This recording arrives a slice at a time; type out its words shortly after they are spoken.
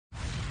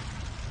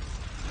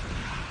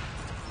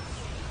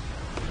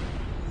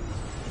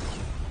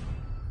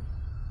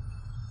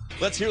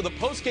Let's hear the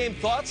post-game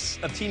thoughts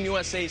of Team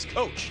USA's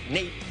coach,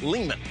 Nate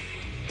Leaman.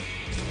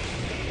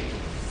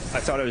 I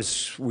thought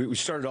we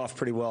started off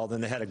pretty well. Then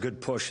they had a good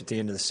push at the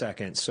end of the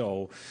second.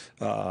 So,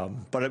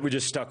 but we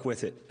just stuck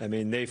with it. I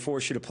mean, they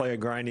force you to play a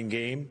grinding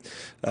game.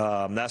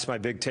 That's my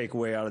big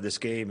takeaway out of this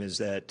game is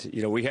that,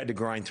 we had to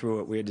grind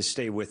through it. We had to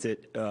stay with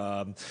it.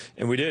 And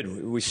we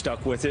did. We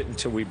stuck with it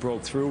until we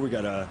broke through. We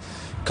got a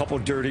couple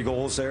dirty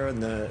goals there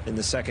in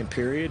the second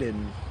period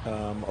and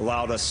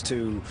allowed us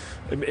to,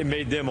 it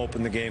made them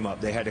open the game up.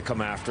 They had to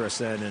come after us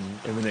then.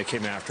 And when they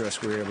came after us,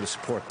 we were able to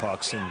support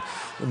pucks and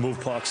move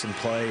pucks and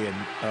play and,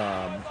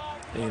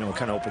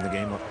 kind of open the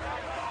game up.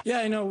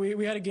 Yeah,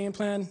 we had a game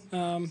plan.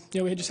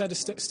 We just had to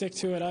stick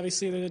to it.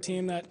 Obviously, they're the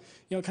team that,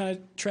 kind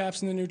of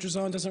traps in the neutral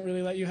zone, doesn't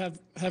really let you have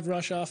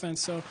rush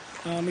offense. So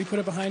we put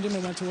it behind him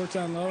and went to work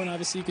down low. And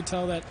obviously, you could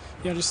tell that,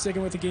 just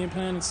sticking with the game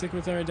plan and sticking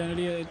with our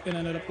identity, it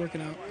ended up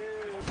working out.